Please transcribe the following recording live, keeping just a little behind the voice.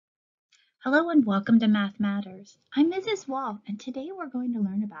Hello and welcome to Math Matters. I'm Mrs. Wall, and today we're going to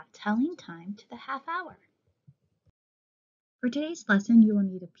learn about telling time to the half hour. For today's lesson, you will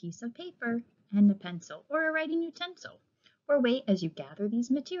need a piece of paper and a pencil or a writing utensil, or wait as you gather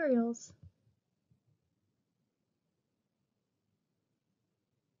these materials.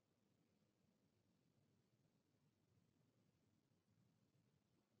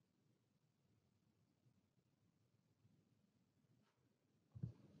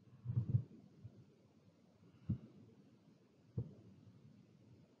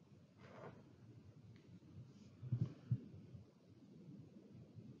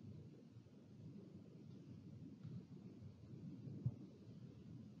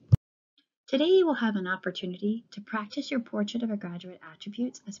 Today you will have an opportunity to practice your portrait of a graduate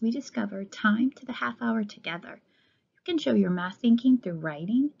attributes as we discover time to the half hour together. You can show your math thinking through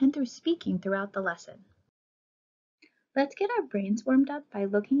writing and through speaking throughout the lesson. Let's get our brains warmed up by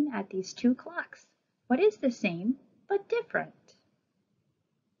looking at these two clocks. What is the same but different?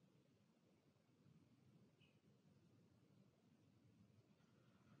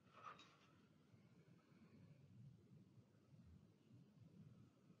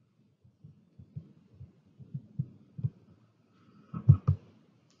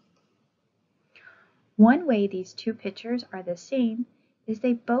 One way these two pictures are the same is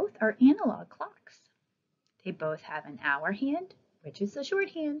they both are analog clocks. They both have an hour hand, which is the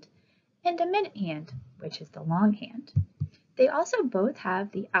short hand, and a minute hand, which is the long hand. They also both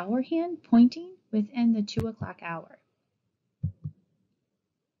have the hour hand pointing within the 2 o'clock hour.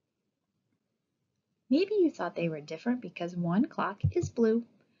 Maybe you thought they were different because one clock is blue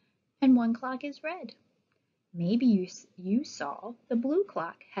and one clock is red. Maybe you saw the blue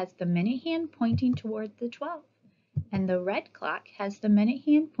clock has the minute hand pointing toward the 12, and the red clock has the minute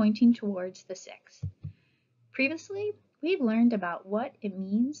hand pointing towards the 6. Previously, we've learned about what it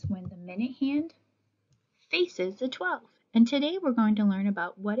means when the minute hand faces the 12, and today we're going to learn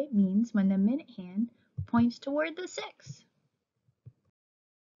about what it means when the minute hand points toward the 6.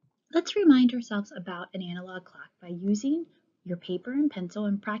 Let's remind ourselves about an analog clock by using your paper and pencil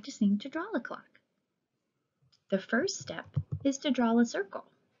and practicing to draw a clock. The first step is to draw a circle.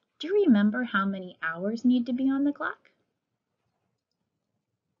 Do you remember how many hours need to be on the clock?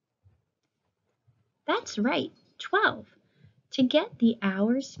 That's right, 12. To get the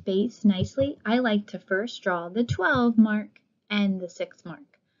hours spaced nicely, I like to first draw the 12 mark and the 6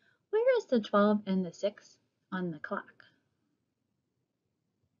 mark. Where is the 12 and the 6 on the clock?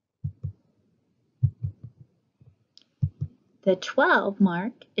 The 12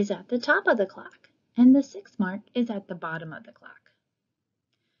 mark is at the top of the clock, and the 6 mark is at the bottom of the clock.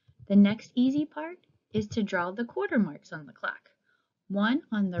 The next easy part is to draw the quarter marks on the clock, one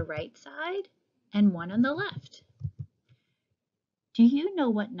on the right side and one on the left. Do you know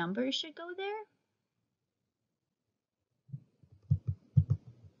what numbers should go there?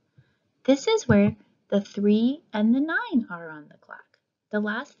 This is where the 3 and the 9 are on the clock. The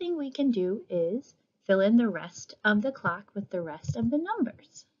last thing we can do is fill in the rest of the clock with the rest of the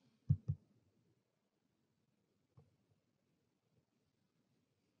numbers.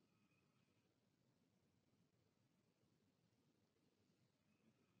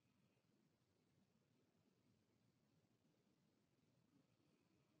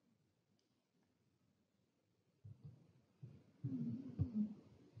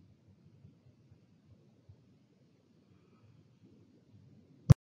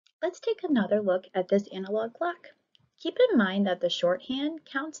 Let's take another look at this analog clock. Keep in mind that the short hand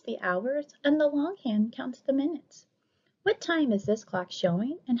counts the hours and the long hand counts the minutes. What time is this clock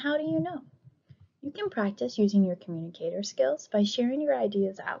showing and how do you know? You can practice using your communicator skills by sharing your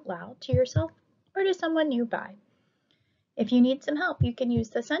ideas out loud to yourself or to someone nearby. If you need some help, you can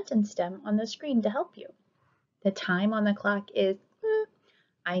use the sentence stem on the screen to help you. The time on the clock is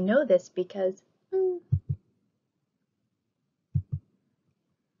I know this because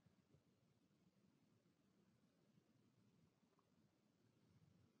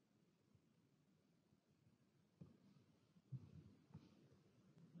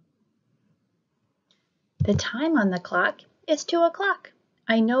The time on the clock is 2 o'clock.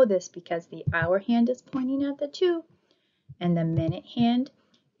 I know this because the hour hand is pointing at the 2 and the minute hand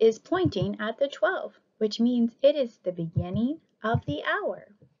is pointing at the 12, which means it is the beginning of the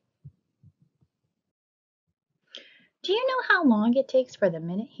hour. Do you know how long it takes for the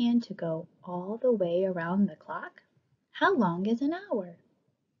minute hand to go all the way around the clock? How long is an hour?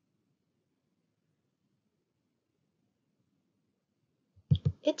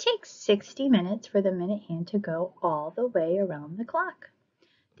 It takes 60 minutes for the minute hand to go all the way around the clock.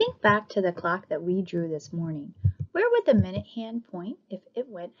 Think back to the clock that we drew this morning. Where would the minute hand point if it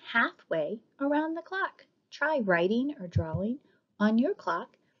went halfway around the clock? Try writing or drawing on your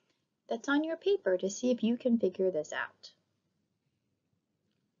clock that's on your paper to see if you can figure this out.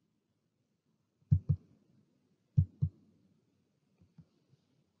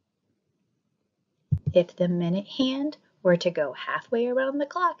 If the minute hand were to go halfway around the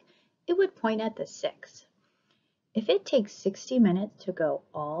clock, it would point at the 6. If it takes 60 minutes to go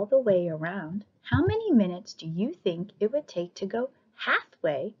all the way around, how many minutes do you think it would take to go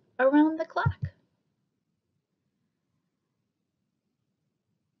halfway around the clock?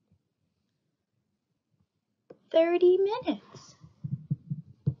 30 minutes.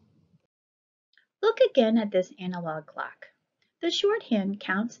 Look again at this analog clock. The shorthand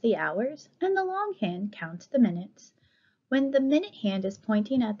counts the hours and the longhand counts the minutes. When the minute hand is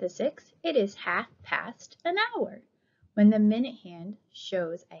pointing at the 6, it is half past an hour. When the minute hand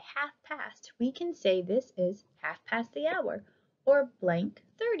shows a half past, we can say this is half past the hour or blank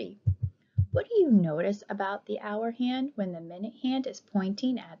 30. What do you notice about the hour hand when the minute hand is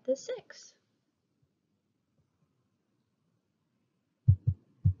pointing at the 6?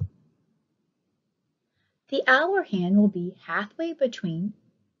 The hour hand will be halfway between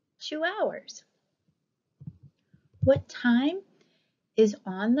 2 hours. What time is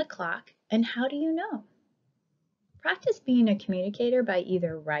on the clock and how do you know? Practice being a communicator by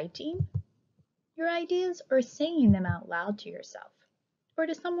either writing your ideas or saying them out loud to yourself or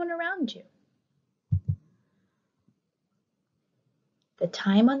to someone around you. The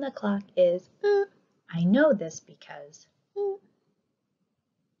time on the clock is, I know this because.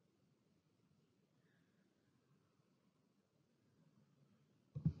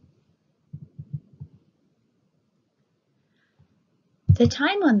 The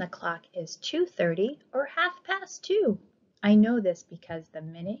time on the clock is 2:30 or half past 2. I know this because the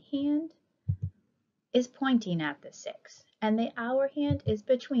minute hand is pointing at the 6 and the hour hand is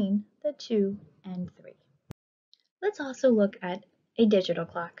between the 2 and 3. Let's also look at a digital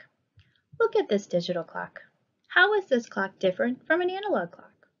clock. Look at this digital clock. How is this clock different from an analog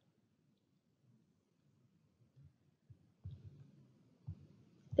clock?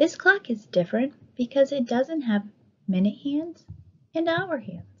 This clock is different because it doesn't have minute hands and hour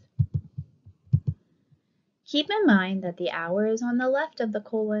hands. Keep in mind that the hour is on the left of the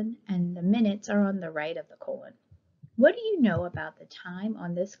colon and the minutes are on the right of the colon. What do you know about the time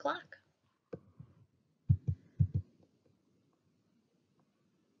on this clock?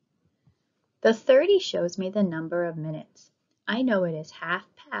 The 30 shows me the number of minutes. I know it is half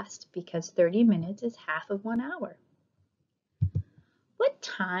past because 30 minutes is half of 1 hour. What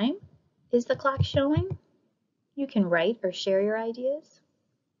time is the clock showing? You can write or share your ideas.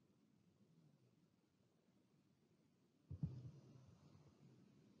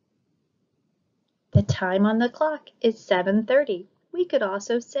 The time on the clock is 7:30. We could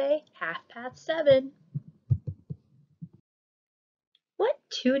also say 7:30. What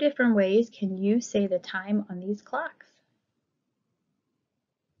 2 different ways can you say the time on these clocks?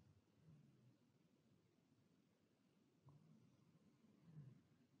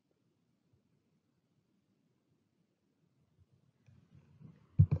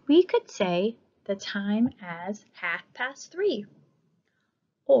 We could say the time as 3:30,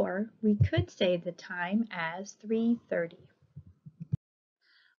 or we could say the time as 3:30.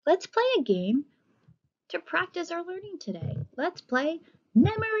 Let's play a game to practice our learning today. Let's play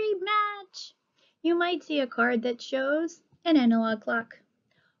Memory Match. You might see a card that shows an analog clock,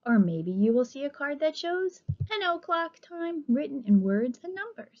 or maybe you will see a card that shows an o'clock time written in words and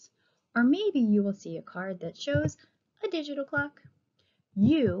numbers, or maybe you will see a card that shows a digital clock.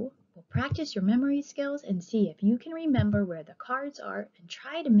 You will practice your memory skills and see if you can remember where the cards are and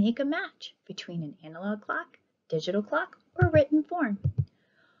try to make a match between an analog clock, digital clock, or written form.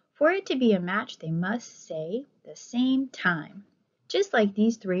 For it to be a match, they must say the same time, just like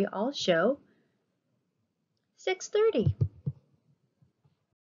these 3 all show 6:30.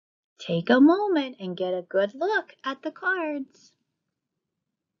 Take a moment and get a good look at the cards.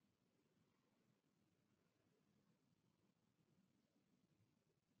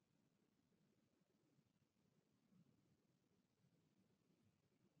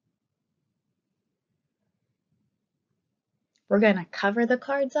 We're going to cover the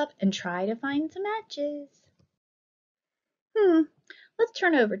cards up and try to find some matches. Let's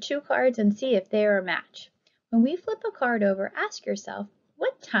turn over 2 cards and see if they are a match. When we flip a card over, ask yourself,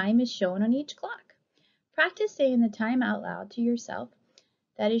 what time is shown on each clock? Practice saying the time out loud to yourself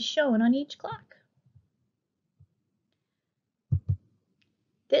that is shown on each clock.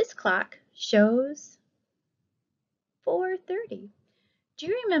 This clock shows 4:30. Do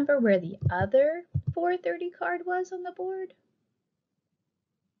you remember where the other 4:30 card was on the board?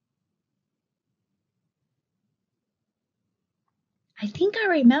 I think I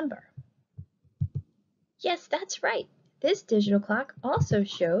remember. Yes, that's right. This digital clock also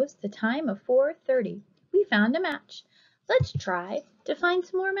shows the time of 4:30. We found a match. Let's try to find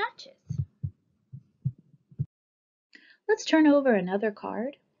some more matches. Let's turn over another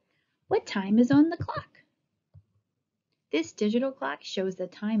card. What time is on the clock? This digital clock shows the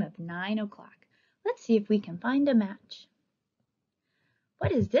time of 9 o'clock. Let's see if we can find a match.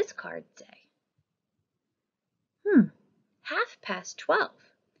 What does this card say? 12:30.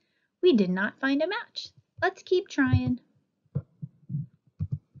 We did not find a match. Let's keep trying.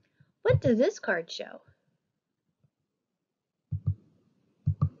 What does this card show?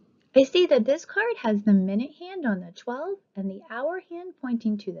 I see that this card has the minute hand on the 12 and the hour hand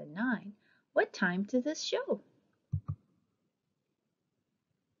pointing to the 9. What time does this show?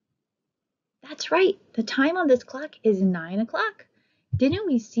 That's right. The time on this clock is 9 o'clock. Didn't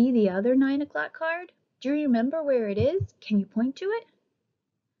we see the other 9 o'clock card? Do you remember where it is? Can you point to it?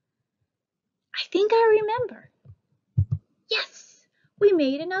 I think I remember. Yes, we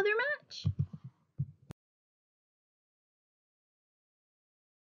made another match.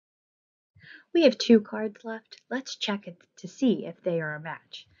 We have 2 cards left. Let's check it to see if they are a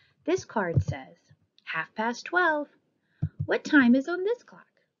match. This card says 12:30. What time is on this clock?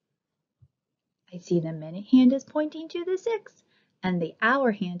 I see the minute hand is pointing to the 6 and the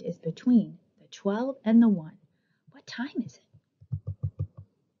hour hand is between the 12 and the 1. What time is it?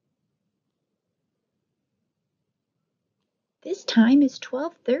 This time is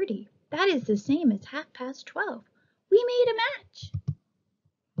 12:30. That is the same as 12:30. We made a match.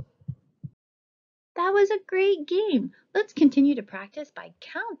 That was a great game. Let's continue to practice by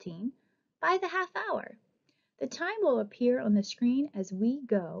counting by the half hour. The time will appear on the screen as we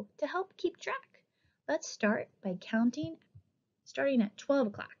go to help keep track. Let's start by counting starting at 12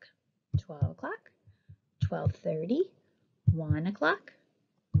 o'clock. 12 o'clock, 12:30, 1 o'clock,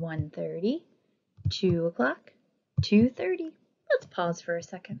 1:30, 2 o'clock, 2:30. Let's pause for a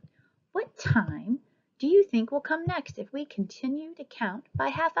second. What time do you think will come next if we continue to count by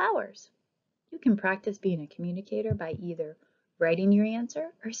half hours? You can practice being a communicator by either writing your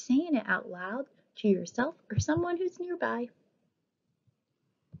answer or saying it out loud to yourself or someone who's nearby.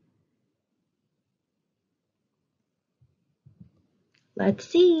 Let's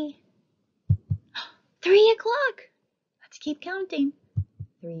see. 3 o'clock. Let's keep counting.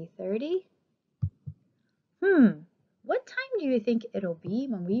 3:30. What time do you think it'll be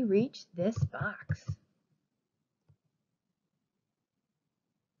when we reach this box?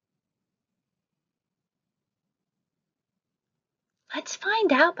 Let's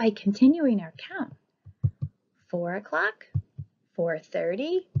find out by continuing our count. 4 o'clock,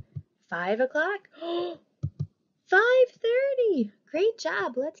 4:30, 5 o'clock, 5:30. Great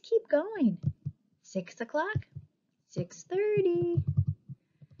job. Let's keep going. 6 o'clock, 6:30,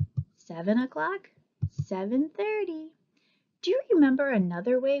 7 o'clock, 7:30. Do you remember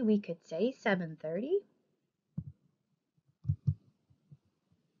another way we could say 7:30?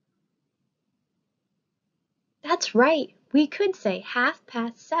 That's right. We could say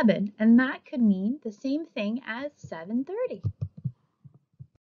 7:30, and that could mean the same thing as 7:30.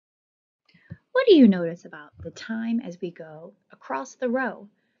 What do you notice about the time as we go across the row?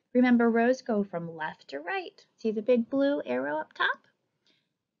 Remember, rows go from left to right. See the big blue arrow up top?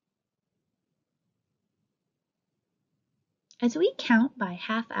 As we count by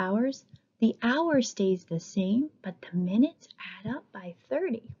half hours, the hour stays the same, but the minutes add up by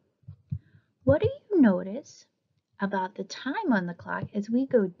 30. What do you notice about the time on the clock as we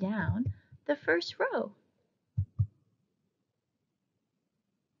go down the first row?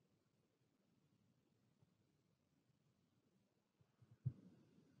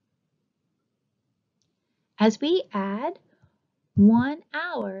 As we add 1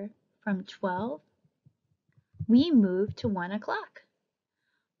 hour from 12, we move to 1 o'clock.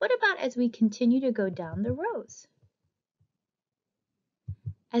 What about as we continue to go down the rows?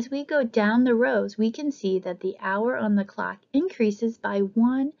 As we go down the rows, we can see that the hour on the clock increases by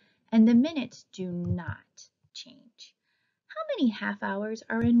 1 and the minutes do not change. How many half hours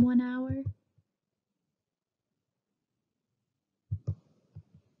are in 1 hour?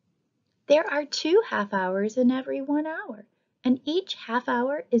 There are 2 half hours in every 1 hour, and each half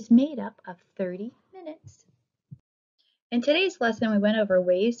hour is made up of 30 minutes. In today's lesson, we went over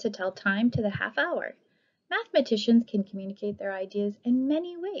ways to tell time to the half hour. Mathematicians can communicate their ideas in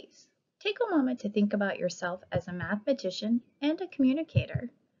many ways. Take a moment to think about yourself as a mathematician and a communicator.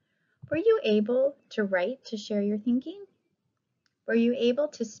 Were you able to write to share your thinking? Were you able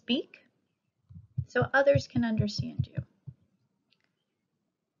to speak so others can understand you?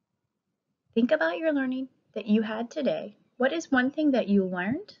 Think about your learning that you had today. What is one thing that you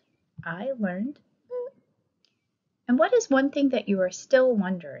learned? I learned. And what is one thing that you are still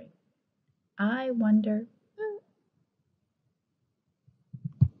wondering? I wonder.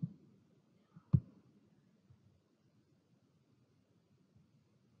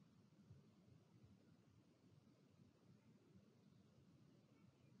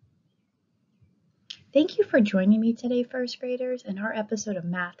 Thank you for joining me today, first graders, in our episode of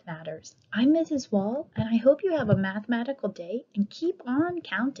Math Matters. I'm Mrs. Wall, and I hope you have a mathematical day and keep on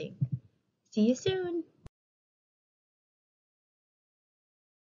counting. See you soon.